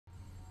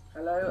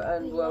Hello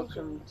and Be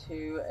welcome legend.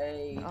 to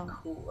a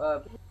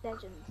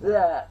Legends.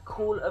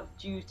 Call of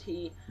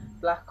Duty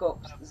Black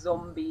Ops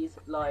Zombies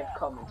live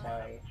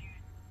commentary.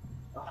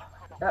 Oh,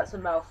 that's a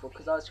mouthful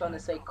because I was trying to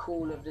say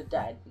Call of the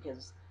Dead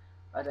because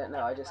I don't know,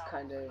 I just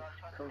kind of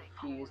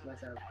confused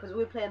myself because we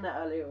were playing that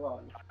earlier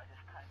on.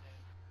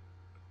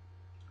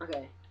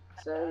 Okay,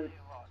 so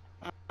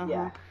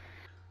yeah,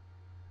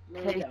 no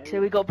we Okay, don't. so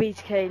we got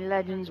BTK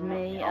Legends, I'm not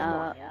here. me, I'm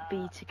not here.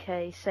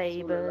 BTK It's all a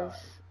Sabers, lie.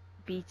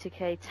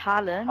 BTK I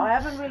Talent,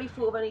 haven't really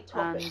thought of any and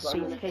topics, but I'm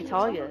going to BTK think of some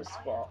on the Tigers.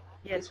 spot.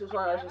 Yeah, This was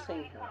what I was just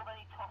thinking of.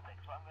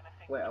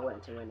 Wait, I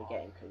went to win the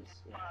game because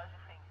yeah.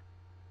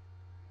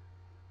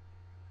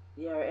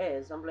 Yeah, it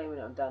is. I'm blaming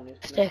it on Daniel's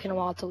It's connection. taking a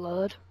while to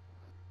load.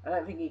 I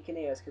don't think he can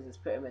hear us because it's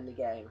put him in the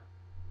game.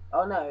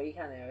 Oh no, he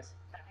can hear us.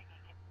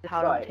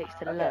 how long it takes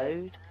to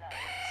load.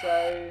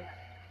 So,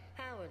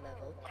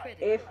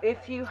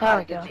 if you There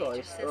we had the go.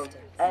 choice of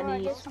Alright,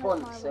 any this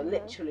one's my sponsor, window.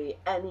 literally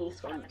any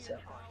sponsor,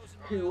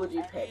 who would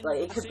you pick? Like,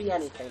 it could be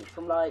anything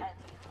from like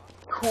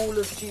Call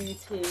of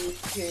Duty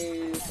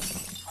to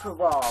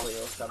Ferrari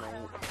or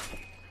something.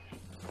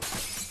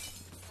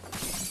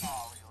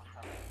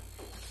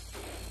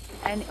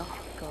 Oh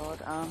god,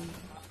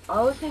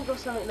 I would think of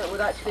something that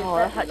would actually oh,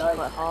 affect that's me, actually like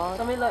quite hard.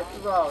 something like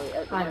Ferrari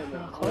at the I have no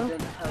moment clue.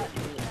 wouldn't help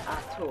me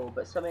at all,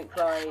 but something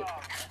like,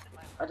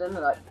 I don't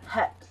know, like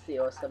Pepsi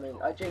or something.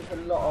 I drink a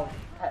lot of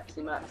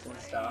Pepsi Max and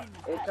stuff.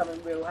 It'd come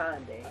in real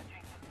handy.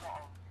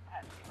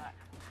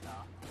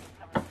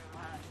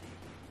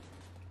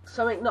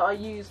 Something that I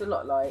use a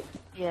lot, like,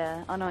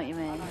 Yeah, I know what you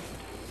mean.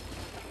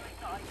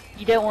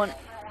 You don't want,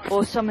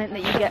 or something that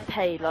you get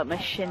paid, like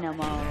Machinima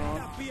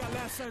or...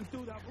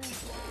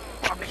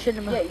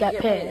 Shouldn't yeah, you get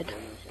paid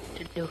for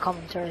to do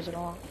commentaries and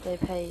all. They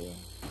pay you.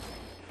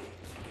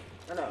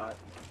 I know, right?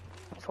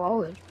 That's what I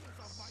would.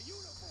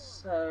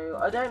 So,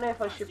 I don't know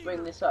if I should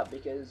bring this up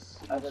because,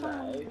 I don't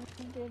know,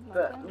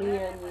 but me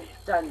and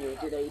Daniel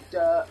did a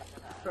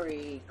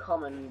dirt-free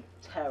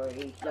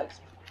commentary, like,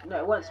 no,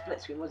 it wasn't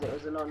split screen, was it? It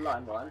was an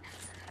online one,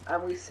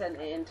 and we sent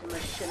it into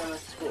Machinima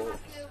Sports.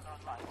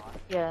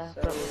 Yeah,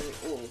 So, but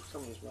oh,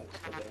 someone's mic's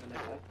got a bit of an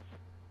echo.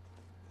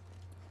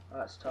 Oh,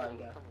 that's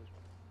Tiger.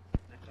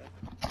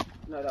 Okay.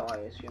 No, don't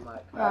worry, it's your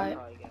mic. Right.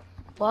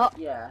 What?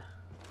 Yeah.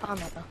 I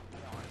know.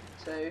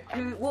 So,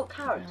 what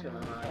character am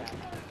I?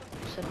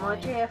 Said Am I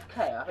mine.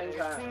 JFK? I think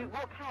I am.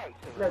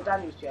 No,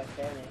 Daniel's JFK,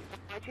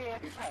 isn't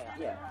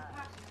he? Yeah.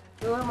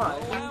 Who am I?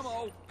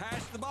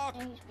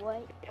 He's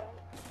white.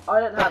 I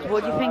don't have it.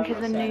 what do you so think I'm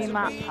of the not saying new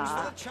map anything.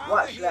 pack? Well,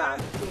 actually,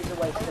 it's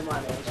a waste of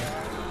money.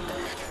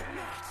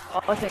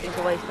 I think it's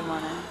a waste of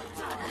money.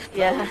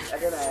 Yeah. I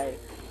don't know.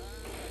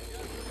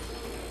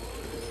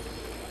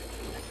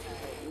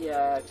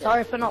 Yeah. Okay.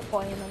 Sorry for not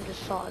pointing, I'm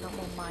just sorting up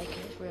my mic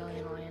and it's really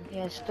annoying.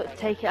 Yeah,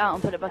 take it out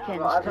and put it back in.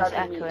 Well, I've It's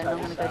had the echoing. mute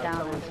I'm gonna go touch, down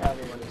someone and tell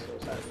me when it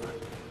sorts out the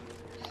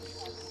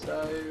So,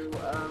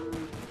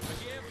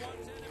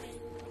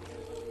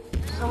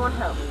 someone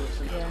help me with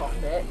some Yeah.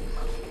 topics.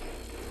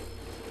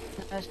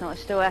 No, it's not.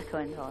 It's still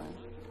echoing, Colin.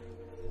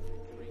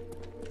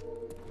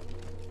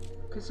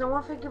 Can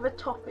someone think of a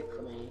topic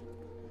for me?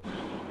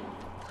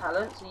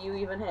 Talents, are you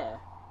even here?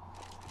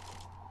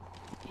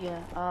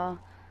 Yeah. Oh,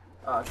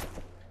 okay.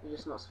 You're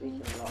just not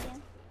speaking a lot.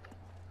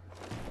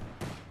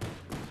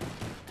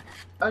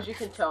 As you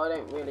can tell, I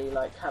don't really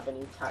like have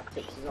any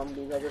tactics as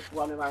zombies. I just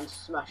run around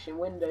smashing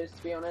windows,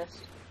 to be honest.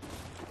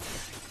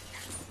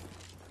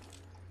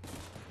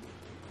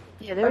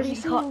 Yeah, there Have is. you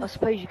seen- I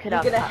suppose you could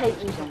You're have gonna hate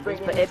me tactics for zombies,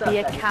 bringing but this it'd be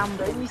a up then.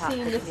 camping Have you seen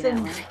tactic, the if you get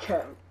me.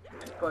 Syndicate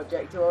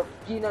project, or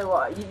you know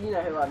what? You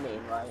know who I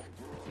mean, right?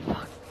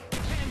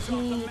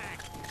 He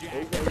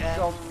is a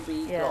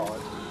zombie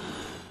god.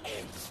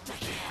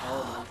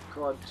 Oh my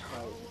god,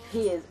 Tyler. He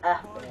is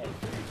epic.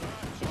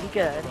 Is he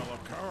good?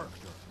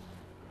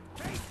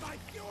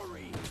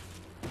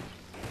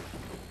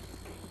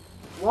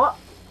 What?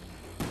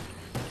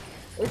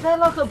 Is there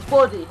like a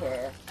body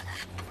here?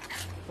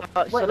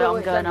 Right, so Wait, that I'm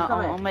wait, going Daniel, out. come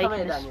I'm here, making come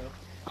here, this. Daniel.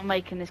 I'm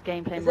making this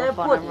gameplay Is more there a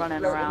fun. body I'm running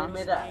floating around. in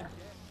midair?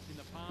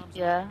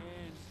 Yeah.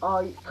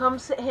 Oh, come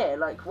sit here,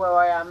 like where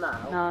I am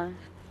now. No.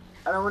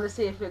 And I want to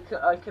see if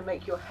I can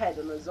make your head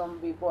on a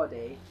zombie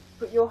body.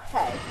 Put your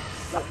head.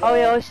 Like Oh,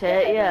 yeah, I the see it,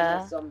 head on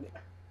yeah. a zombie.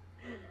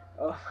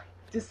 Oh,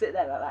 just sit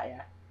there like that,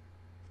 yeah.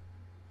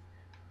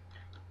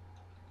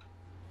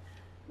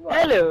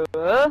 Right. Hello.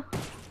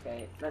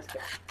 Okay, let's go.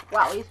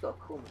 Wow, he's got a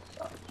cool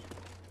moustache.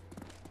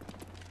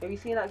 Have you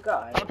seen that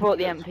guy? I brought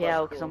the He looks quite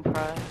MPL because cool. I'm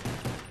pro.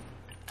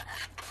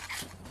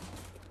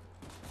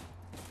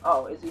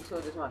 Oh, is he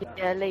still just mad?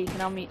 Yeah, Lee, you can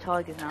unmute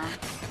Tigers now.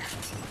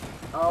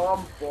 Oh,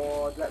 I'm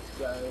bored. Let's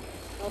go.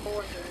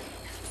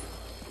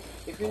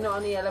 If you're not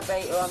on the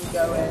elevator, I'm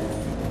going.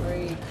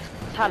 3,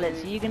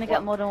 Talents, are you gonna get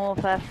 1. Modern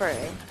Warfare 3?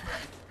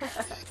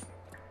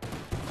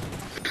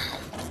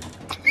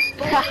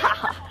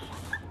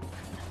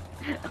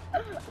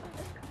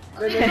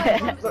 No,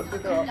 look the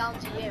door. Down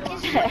to you.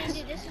 This is what you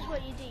do. This is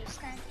what you do. You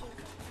stand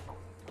here.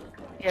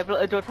 Yeah, block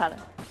the door,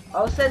 Talent.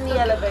 I'll send the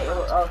elevator.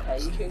 Okay,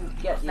 you can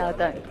get the No,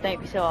 elevator.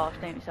 don't be so harsh,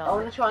 don't be so I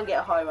want harsh. to try and get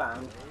a high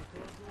round.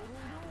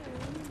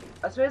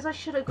 I suppose I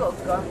should have got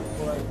a gun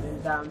before I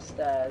moved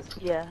downstairs.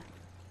 Yeah.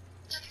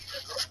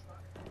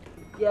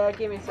 Yeah,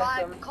 give me a Right,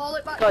 second. call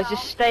it back Guys, now.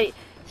 just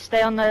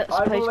stay on the I've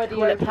supposed already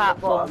toilet opened the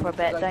platform bottom for a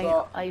bit. because I Don't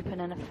got-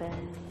 open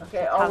anything. Okay,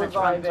 The I'll talent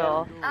revive runs him.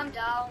 off. I'm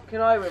down.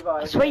 Can I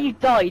revive I swear him? you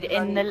died Because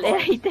I in the need lift.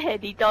 bots. He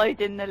did. He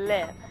died in the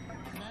lift.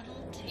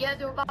 Yeah,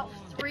 there were about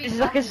 3. This is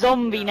like a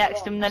zombie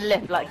next to him in the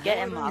lift. Like, get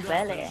in my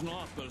belly.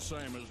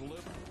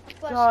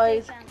 Plus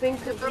Guys, they can- think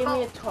of There give were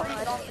me a about top.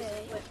 3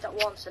 zombies left at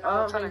once, and I I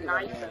don't was trying think to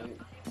about knife them.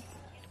 it.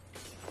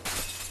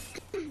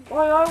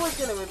 Why I was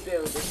gonna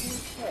rebuild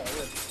this? You care?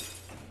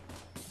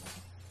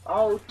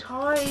 Oh,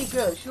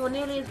 Tigers, you're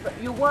nearly as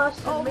you're worse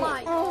than Oh me.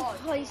 my Oh,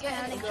 god. he's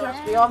Yeah, down Trust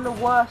again. me, I'm the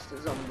worst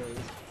at zombies.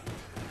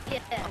 Yeah,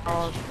 that's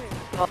Oh,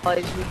 true.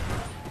 guys,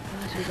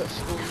 we got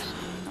schools.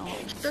 No.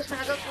 Trust me,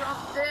 I got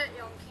around 30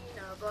 on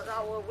Kino, but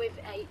that were with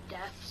 8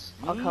 deaths.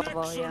 I'll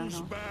cover, yeah,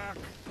 no.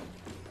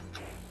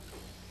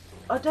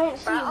 I don't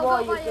see Right, I'll why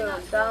go you're buy going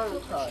an down, actual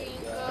machine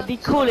Tiger. gun. It'd be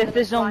cool if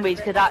the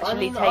zombies could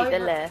actually take the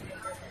lift.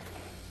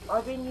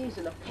 I've been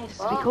using a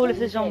pistol. It'd be cool if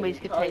the all zombies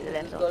game. could take the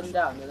Tiger's lift gone off.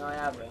 down and I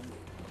haven't.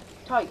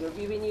 Tiger, have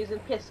you been using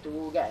pistol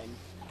all game?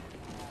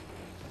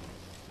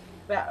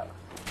 Better.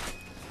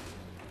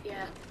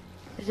 Yeah.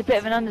 There's a bit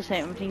of an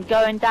understatement between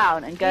going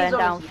down and going He's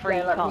down obviously 3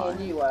 playing like me times.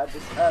 and you were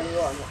this early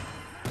on.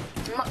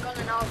 I'm not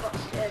gonna now, I've got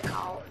stake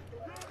out.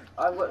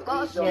 I've got I've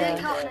got a these zombies Yeah.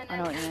 stake out here. and I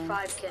know what you an mean.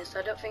 5k, so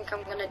I don't think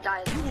I'm gonna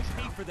die.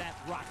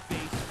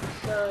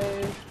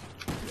 So,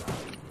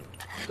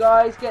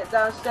 guys, get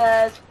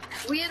downstairs.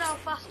 Weird how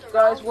fast the Guys,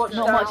 rounds watch go.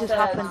 Not much has downstairs.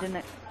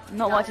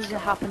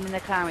 happened in the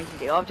Clary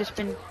video. I've just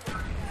been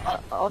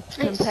I've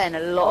been playing a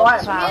Oh, lot of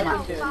actually, clown I've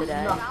matches been doing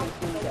today.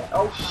 nothing today.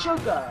 Oh,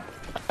 sugar!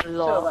 A Sorry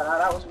lot. about that,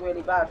 that was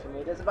really bad for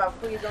me. There's about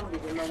 3 zombies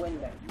in my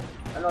window.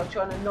 And I was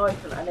trying to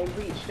knife them and they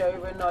reached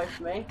over and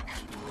knifed me.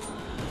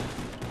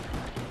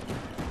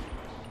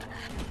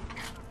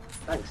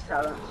 Thanks,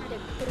 Talent.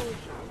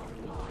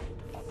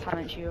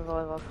 Talent you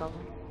revive our cover.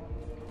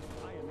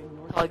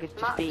 Tiger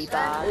just Max, be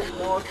bad.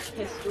 More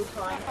pistol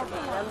time for me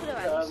then,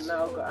 so I've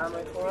now got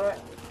ammo for it.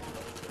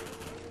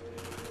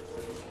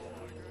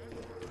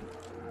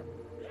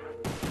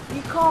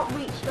 You can't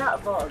reach that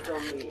far,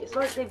 zombie. It's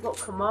like they've got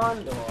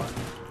commando on.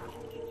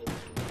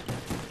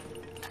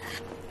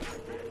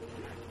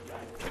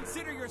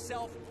 Consider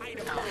yourself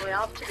item. We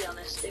have, to be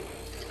honest. The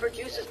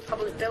producers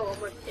probably built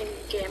them with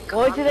in-game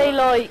Why do they commando.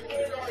 like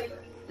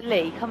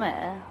Lee, come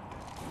here.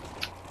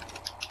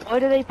 Why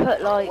do they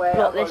put like Wait,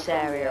 block I've got this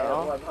zombie area here,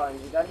 off? right behind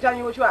you.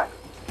 Daniel, what you at?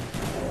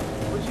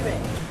 What do you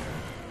mean?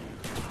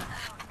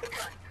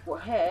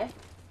 What, here?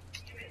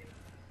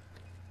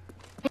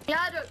 Yeah,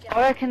 I don't get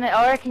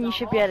I reckon you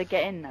should be able to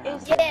get in there.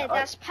 Is- Yeah,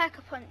 that's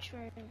Pack-a-Punch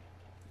room.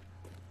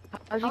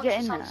 How'd you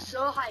get in there? I'm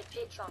so high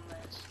pitch on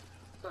this.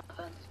 No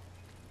offense.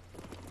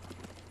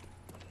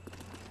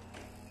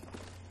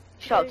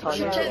 Shut up, You Tiger.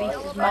 should At least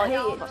know his about I mic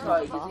hate it, it, fucking Ty,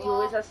 fuck. because he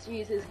always has to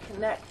use his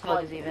connect God,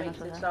 mic, is he which even makes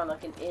up him with sound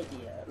like an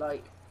idiot.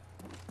 Like,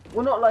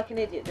 well, not like an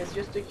idiot, there's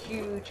just a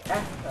huge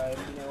echo, if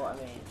you know what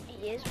I mean.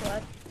 He is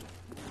what?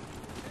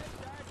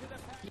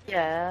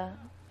 Yeah.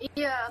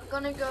 Yeah, I'm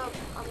gonna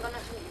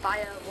buy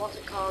a, what's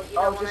it called? You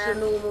Oh, know, just one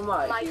a of normal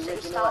mic, mics the that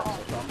original start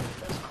Exocom.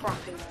 off those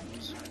crappy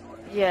ones.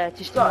 Yeah,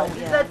 just Guys, normal,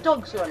 is yeah. there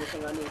dogs or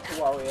anything I need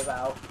to worry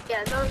about?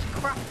 Yeah, those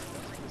crappy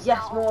ones.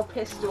 Yes, more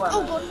pistol ammo.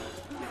 Oh god.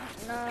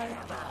 No.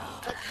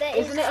 But there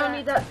Isn't it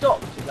only that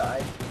doctor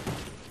guy?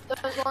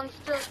 Those ones,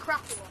 those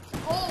crappy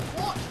ones. Oh,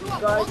 what? Who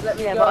are Guys, ones? let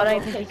me Yeah, go but I on don't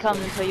my think he pistol.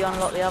 comes until you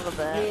unlock the other Me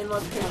bit. and my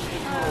pistol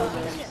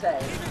are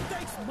insane.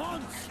 Takes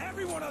months.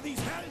 Every one of these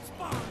hell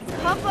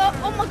spawns. Cover.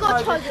 Oh my god,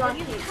 Tiger, Tiger, try are and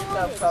you keep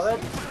yourself retarded? covered.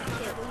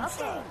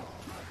 Okay.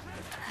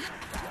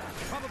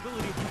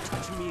 Probability of you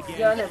touching me again.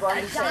 Yeah, I know, but I'm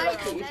I just saying, like, died,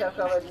 keep and yourself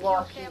then covered you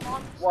whilst, came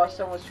on. whilst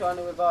someone's trying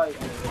to revive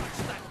you.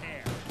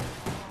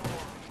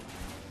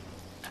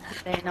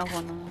 There ain't no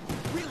one.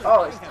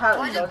 Oh, it's Why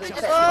talent, I don't was we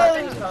expecting just that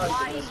find to why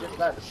charge, it's just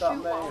about to start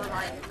shoot moaning. all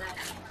right in there?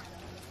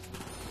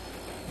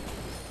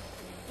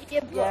 Yeah,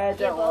 but, Yeah,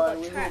 don't but I worry,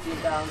 got we trapped. moved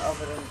him down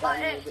other than But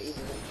Daniel, it's- but he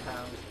doesn't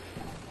count.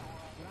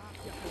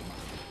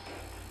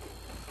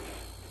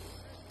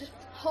 Just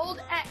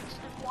hold X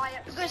and Y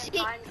at the Because same he,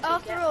 time to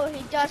after get all,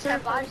 he does have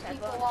revive host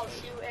people advantage. while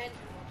shooting.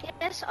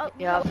 Yes,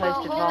 Yeah, I've Well,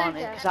 host hold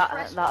advantage, X, because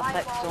press that Y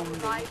affects while zombies.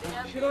 reviving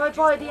them. Should I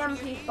buy the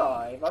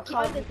MP5? I can't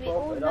Tiger, be we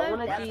all bothered, I know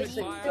want a that, but decent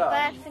the gun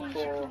bad thing is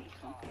you for... can't-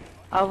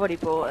 I've already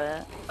bought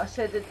it. I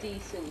said a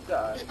decent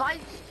gun. Just buy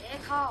the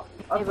stick out.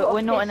 I've Yeah, got but a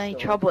we're not in any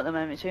pistol. trouble at the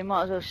moment, so we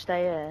might as well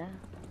stay here.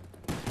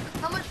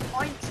 How much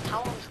points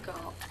Talon's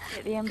got?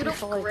 Get the Could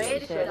MP5.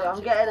 upgrade that's if it. you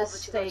I'm getting a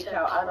stake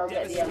out and I'll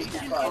get the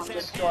MP5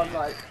 just so I'm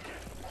like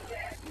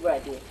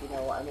ready, if you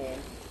know what I mean.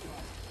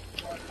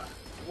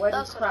 When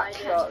That's what crap I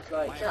did. starts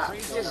like Just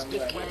happening, I'm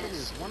stick ready. with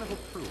Is one of a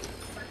proof.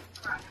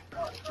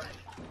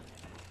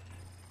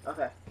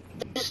 Okay,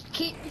 Just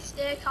keep your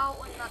stake out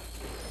when that.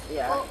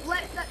 yeah. Well,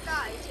 let that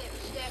guy take the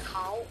stake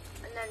out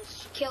and then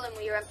kill him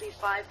with your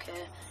MP5K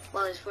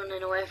while he's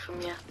running away from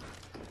you.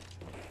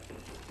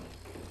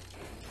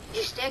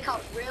 Your stake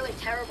out's really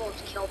terrible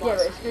to kill Yeah, but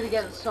boss. it's good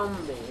against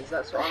zombies,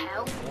 that's what The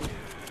hell? I'm thinking.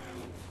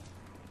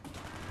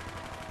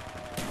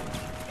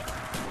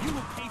 You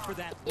will pay for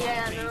that.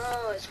 Yeah, face.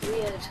 no, it's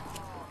weird.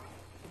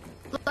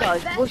 Like,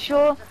 Guys, best what's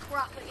your- ones are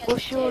crap against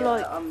what's your, it.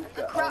 like-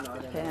 The crap no, I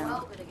don't ones know. Yeah. are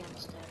well good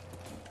against it.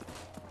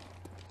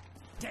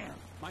 Damn,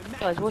 my man.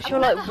 Guys, what's I've your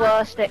never like had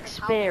worst this with Power,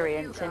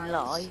 experience you in guys.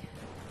 life?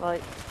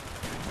 Like,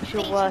 what's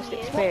your Meeting worst you.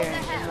 experience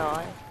What the in hell?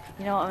 life?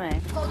 You know what I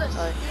mean? Called a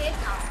Like,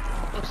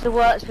 steakhouse. what's the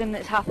worst thing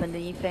that's happened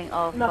and you think,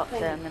 oh fuck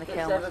Nothing it, I'm gonna that's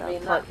kill ever myself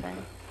been type that-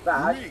 thing?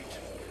 Bad.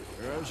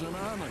 There's an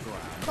anagram.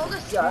 Called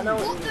a Yeah, I know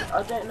what what you mean. the?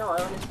 I don't know,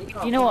 I honestly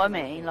can't. You know what I think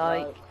of mean? anything,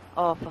 Like,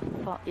 oh for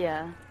fuck,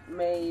 yeah.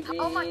 maybe.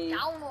 How am I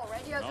down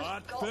already? I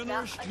Not just got down.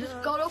 finished I just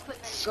yet. got up and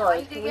then Guys,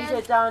 died can we again.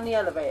 get down the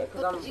elevator?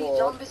 Because Look, I'm these bored.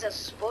 zombies are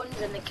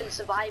sponges and they can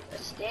survive a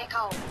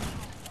stakeout.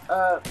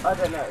 I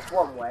don't know, it's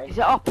one way. Is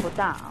it up or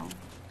down?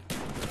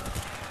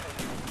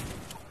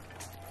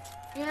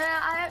 Yeah,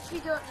 I actually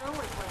don't know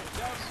which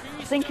way.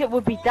 I think it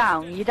would be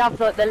down. You'd have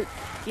like the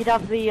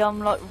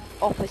like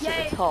office Yeah, at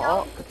it's the down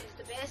top. because it's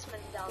the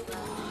basement down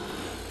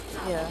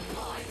there. Yeah.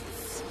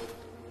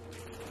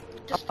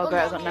 Just Oh great,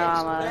 I've got no unlock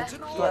it, ammo. yeah. It's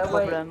not Yeah, a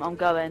wait. problem. I'm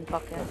going.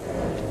 Fuck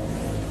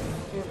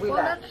it.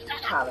 Relax,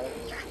 talent.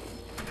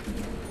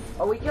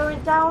 Are we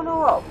going down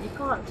or up? You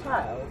can't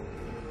tell.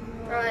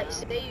 Right,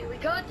 see, we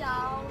go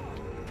down.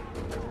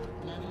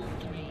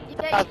 Yeah,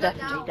 That's you go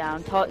definitely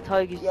down. down.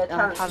 Tiger's Yeah,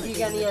 talent, talent's you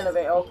get in the easy.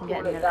 elevator, I'll can get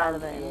call in it the down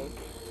for elevator. you.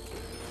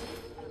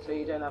 So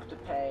you don't have to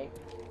pay.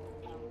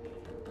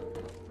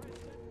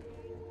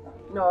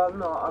 No, I'm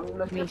not. I'm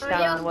looking Me for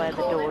stand on Somebody the way else of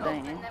the can call door, it up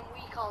don't you? And then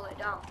we call it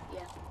down, yeah.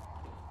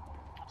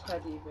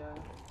 Teddy bear.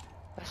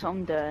 That's what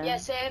I'm doing. Yeah,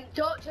 same.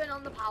 Don't turn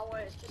on the power,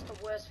 it's just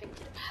the worst thing to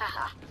do.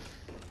 Haha.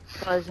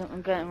 Guys,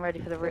 I'm getting ready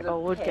for the There's a I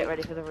would pig. get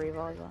ready for the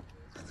revival.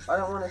 I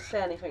don't want to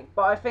say anything,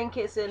 but I think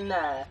it's in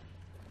there.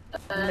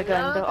 I'm gonna go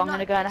and I'm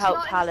gonna go and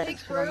help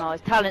Talents for the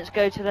night. Talents,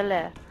 go to the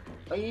left.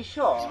 Are you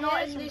sure? It's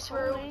not in this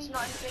room, it's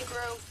not in the big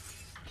room.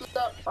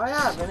 Look, I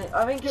have, and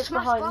I think it's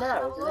Smash behind button, there,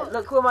 have a isn't it? look.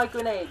 Look where my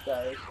grenade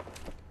goes.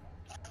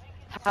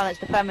 Talents,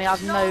 defend me. I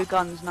have no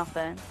guns,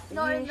 nothing.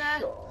 not Are in you there.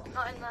 sure?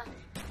 Not in there.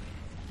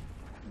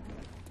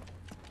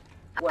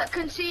 I Where?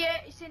 can see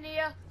it, it's in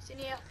here, it's in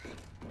here.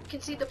 You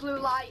can see the blue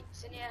light,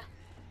 it's in here.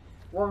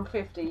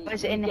 150.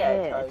 Is it you in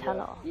get here? Tiger.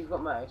 Tell us. You've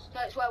got most.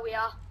 That's where we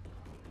are.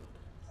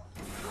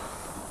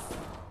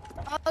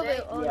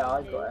 Yeah,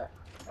 I got it.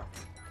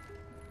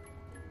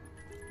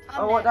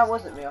 I'm Oh, what? That next.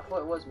 wasn't me. I thought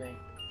it was me.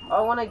 I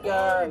want to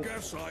I go.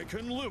 guess I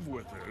can live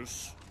with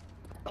this.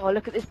 Oh,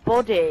 look at this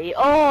body.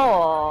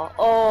 Oh,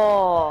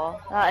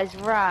 that is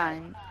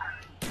rank.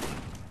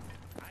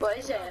 What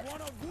is it?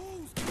 One of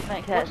who's I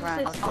think that's What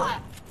rank. is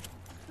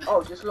this?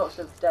 Oh, just lots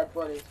of dead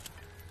bodies.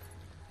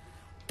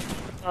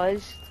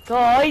 Guys,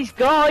 zombies!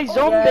 Yeah, don't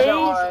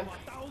worry.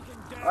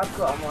 1,000 I've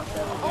got them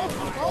myself.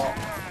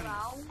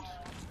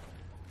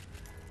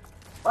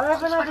 Oh, I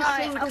haven't had a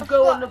Right, single I've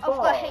go got, on the I've got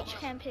bar.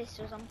 HK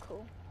pistols, I'm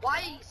cool.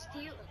 why are you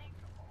stealing?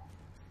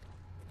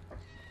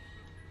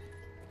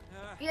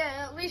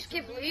 Yeah, at least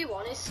give Lee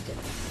one, isn't it?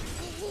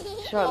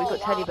 Sure, we've got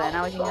Teddy Bear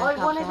now. He's But going I to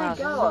camp wanted somewhere else.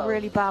 to This is go. a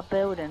really bad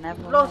building. You've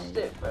Everyone lost knows.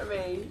 it for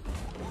me.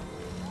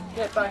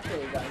 Get back here,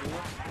 Daniel.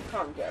 You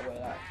can't get away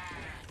that.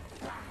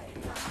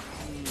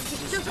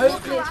 Just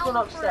Hopefully look it's gone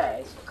around for it.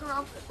 upstairs. Look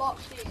around for the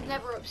box, it's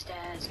never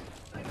upstairs.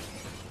 I'm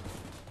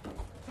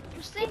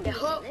staying Yeah, with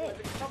hopefully, this.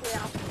 but it's probably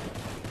out.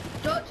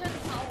 Don't turn the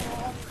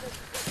power on,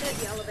 just take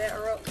the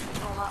elevator up.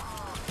 All that.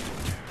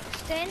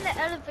 Stay in the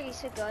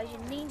elevator, guys. You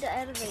need the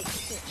elevator.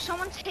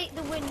 Someone take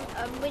the window.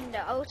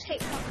 I will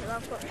take one because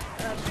I've got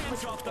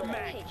hands off the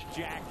mag, HK.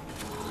 Jack.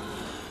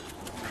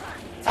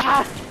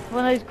 Ah!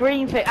 One of those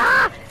green things.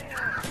 Ah!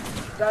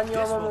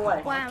 Daniel, I'm on my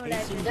way. Wow,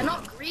 legend. They're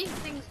not green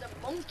things, they're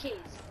monkeys.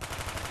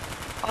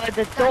 Oh,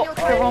 the Daniel,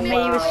 doctor on me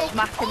wow. was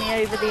smacking me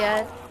over the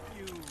head.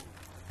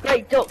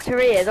 Great doctor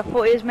he is. I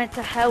thought he was meant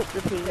to help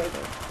the people.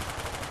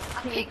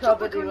 I Can you picked up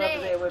cover a the over there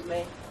grenade. with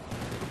me?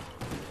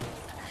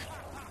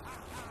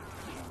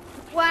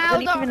 I Wow,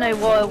 don't even know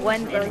why I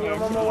went in Daniel, here.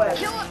 I'm on my way.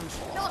 Kill it!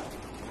 Kill it!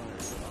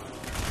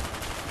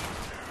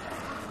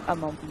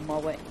 I'm on my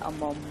way.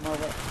 I'm on my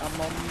way.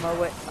 I'm on my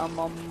way. I'm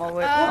on my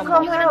way. You're I'm come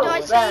on gonna my out, die,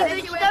 way. Ben.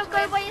 Steven. You don't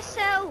go by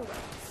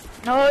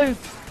yourself. No!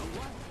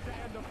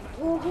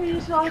 Well,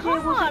 whose idea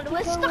Come was on, it to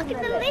we're go stuck in the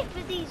there? lift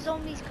with these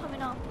zombies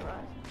coming after us.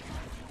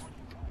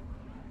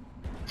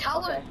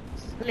 Tell Okay.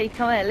 it! Lee,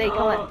 come here. Lee, come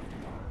Oh.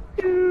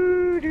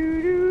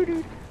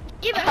 here.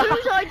 Yeah, but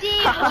whose idea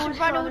I was was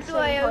to run trying all to the save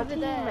way my over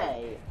there?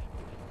 teammate.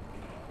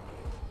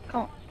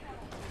 Come on.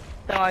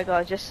 Don't worry,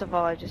 guys. Just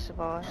survive. Just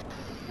survive.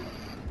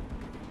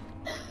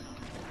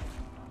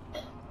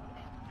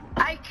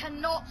 I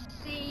cannot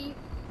see.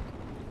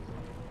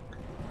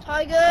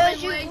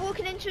 Tigers, you're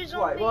walking into a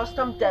zombie. Right, whilst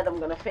I'm dead, I'm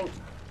gonna think.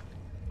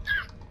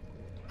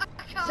 I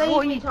can't. Save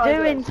What are me, you Tigers.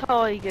 doing,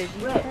 Tigers?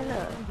 You Right.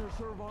 killer.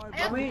 I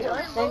have Rita, to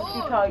thank you,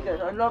 reload.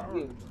 Tigers. I love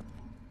you.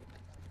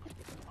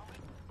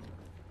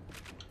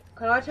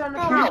 Can I turn the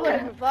Oh, I power would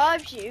have on?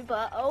 revived you,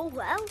 but oh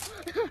well.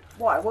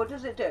 Why? What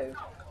does it do?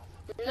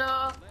 No.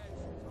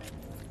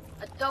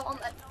 I don't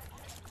want that.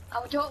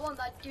 I don't want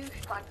that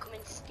douchebag coming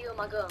to steal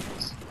my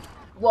guns.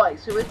 Right,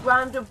 so with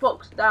random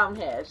box down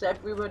here, has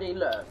everybody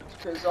looked?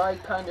 Because I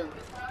kind of...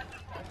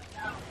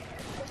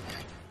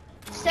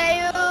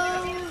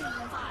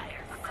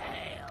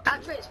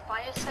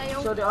 fire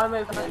sale. So I'm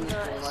opening this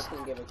room, I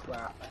couldn't give a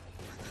crap.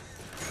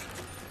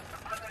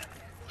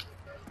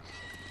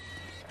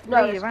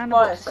 No, Read it's around the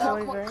fire box sale.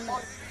 over.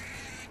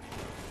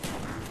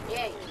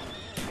 Yay.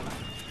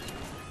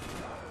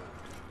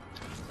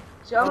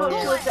 See, I'm not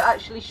Oh, sure if it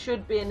actually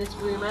should be in this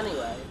room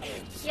anyway.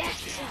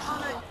 Yes.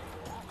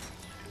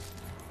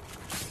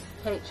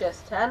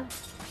 HS10?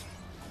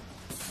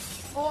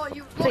 Oh,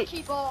 you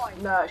lucky boy.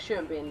 No, it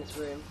shouldn't be in this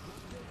room.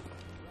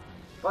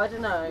 But I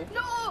don't know.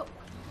 No!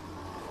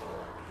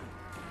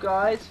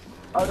 Guys,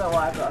 oh no,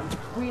 I got him.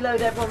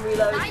 Reload, everyone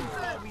reload.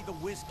 Sniper! Me the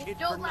whiz kid for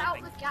Don't let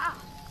out nothing. the gas.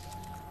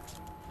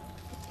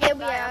 Yeah,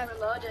 we I are. am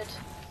reloaded.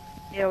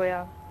 Yeah, we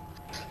are.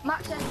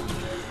 Max in.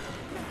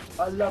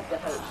 I love the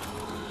H.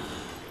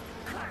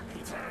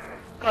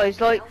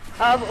 Guys, like,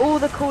 out of all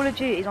the Call of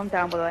Duties, I'm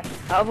down by the way.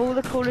 Out of all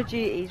the Call of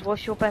Duties,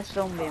 what's your best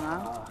zombie,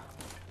 man?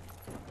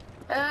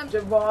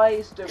 The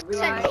Rise, the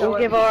Reload. We'll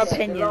give our the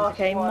opinions, last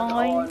okay? one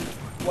Mine on World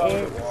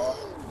is- at War.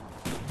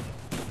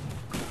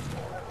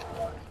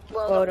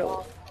 World at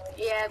War.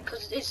 Yeah,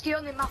 because it's the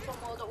only map on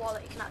World at War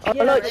that you can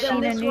actually. I like but then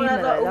Sheena this one had,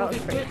 Nuna like, though, all that was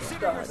the pretty good good.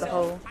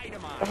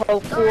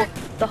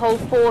 stuff. The whole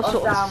four Oh,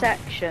 sort of damn.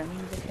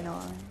 sections, if you know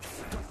what I mean.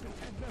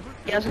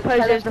 Yeah, I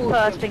suppose it was the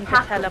first thing for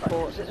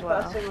teleports as The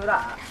well. first thing with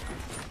that.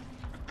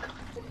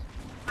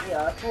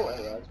 Yeah, I thought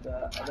it was,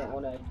 but I didn't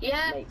want to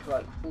Yeah. make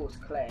like false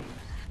claims.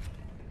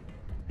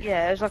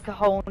 Yeah, it was like a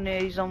whole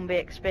new zombie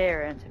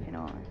experience, if you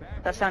know what I mean.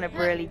 That sounded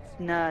really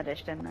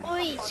nerdish, didn't it?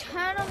 Oi,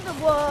 turn on the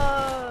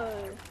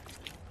whoa.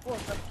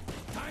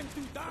 Time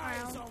to die,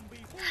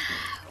 zombie.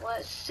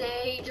 Let's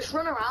see. Just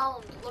run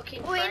around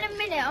looking. Oi, in a for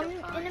minute,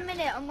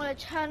 anything. I'm gonna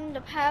turn the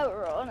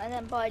power on and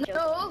then buy Joe.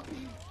 No.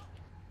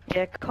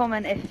 Yeah,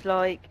 comment if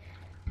like,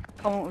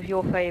 comment with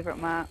your favourite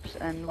maps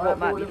and I what have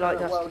map all you'd of like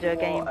the us to World do a at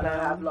War, and I gameplay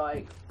have on.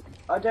 like,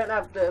 I don't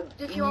have the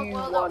If you want new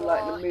World one at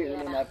like War, the moon yeah,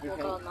 and we'll everything.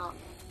 go on that.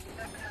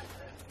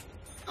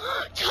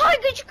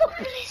 Tiger, you got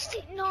a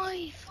ballistic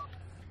knife.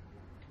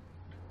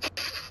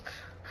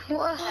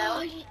 What the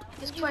hell? Oh,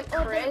 This went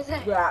crazy.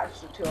 Yeah,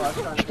 actually, two I was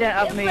trying You to don't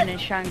have Yeah, Moon but- in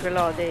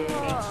Shangri-La, do you?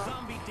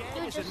 Zombie dead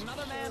You're is just-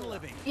 another man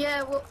living.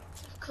 Yeah, well,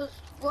 because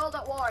World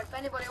at War, if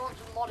anybody wants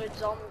modded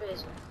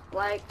zombies,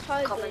 like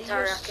Tiger, commentary,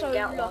 you're I can so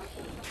get one. lucky.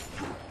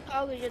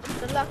 Tiger, you're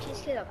the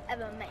luckiest kid I've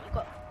ever met. You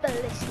got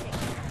ballistic.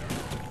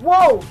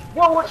 Whoa!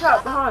 Whoa, watch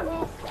out, behind!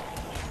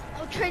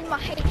 I'll train my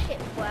head hit.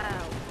 Wow.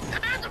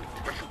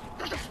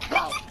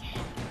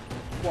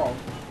 Whoa.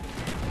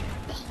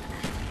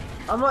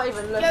 I'm not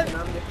even looking,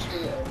 I'm just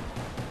shooting.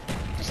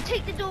 Just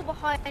take the door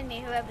behind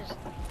me, whoever's.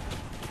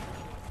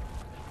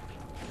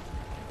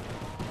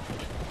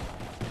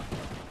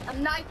 A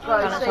knife.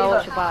 Right, Hannah, so so I'll watch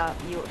look. your back,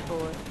 you watch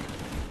forward.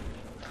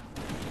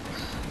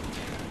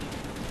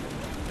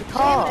 The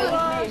car!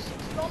 Oh.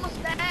 It's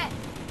almost there.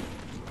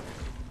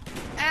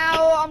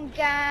 Ow, I'm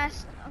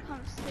gassed. I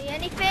can't see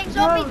anything.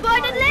 Zombies by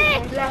the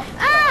leg!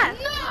 Ah!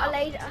 No!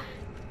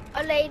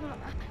 I laid my...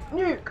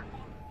 Nuke!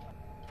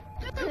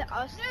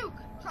 I was- Nuke!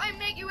 Try and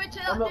make you into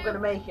that I'm not nuke. gonna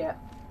make it.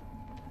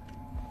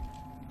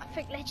 I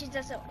think Legends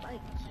doesn't like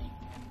you.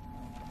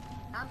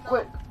 I'm not.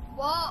 Quick.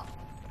 What?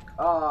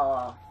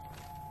 Ah.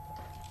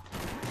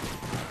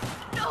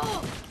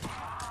 No!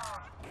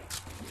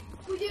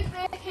 We didn't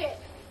make it.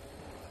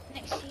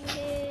 Next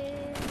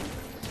year...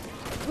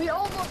 We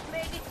almost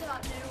made it to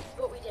that nuke,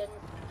 but we didn't.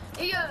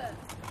 Here.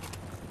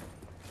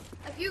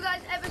 Have you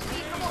guys ever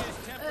seen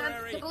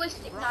the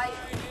ballistic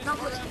knife? Not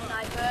ballistic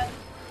knife,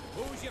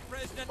 Who's your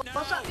president now?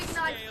 what's that big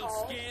knife Scale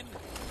called? skin?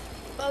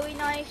 Bowie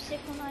knife,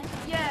 sickle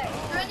knife. Yeah,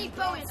 is there any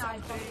Bowie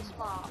knife on this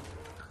map?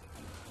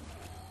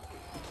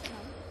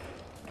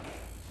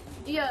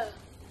 Yeah.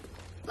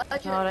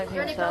 Legend, No, I don't is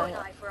there think any so. Bowie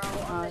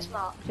knife on this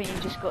map? I think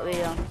you just got the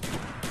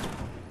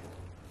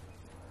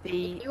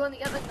You only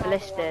get the normal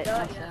ballistic, one, don't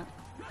that's you? it.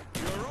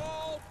 You're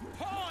all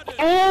pardoned.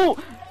 Oh!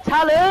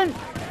 Talent!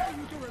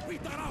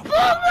 Repeat that out.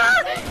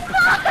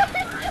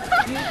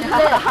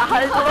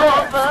 It's a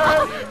lot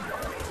of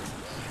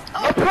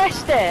I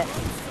pressed it!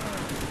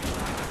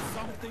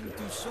 Something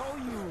to show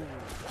you.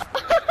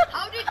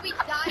 How did we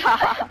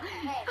die?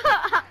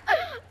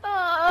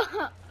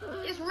 Oh,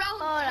 It's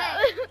round oh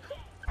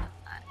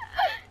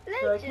 10.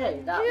 no.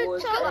 Okay, that you're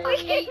was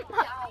talking. Eight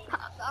down.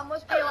 That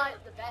must be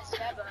like the best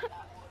ever.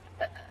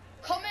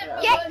 Comment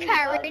Get below.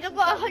 carried, I've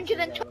got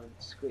 120.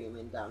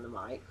 Screaming down the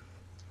mic.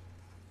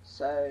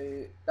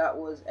 So that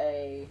was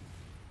a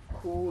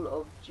Call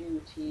of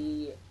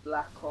Duty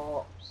Black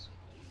Ops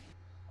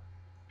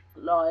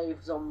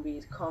live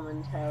zombies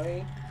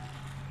commentary.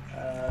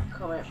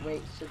 Comment,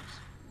 rate,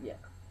 yeah.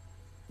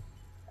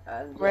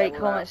 And yeah, Rate, we're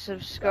comment, out.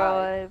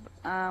 subscribe,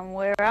 and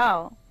we're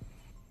out.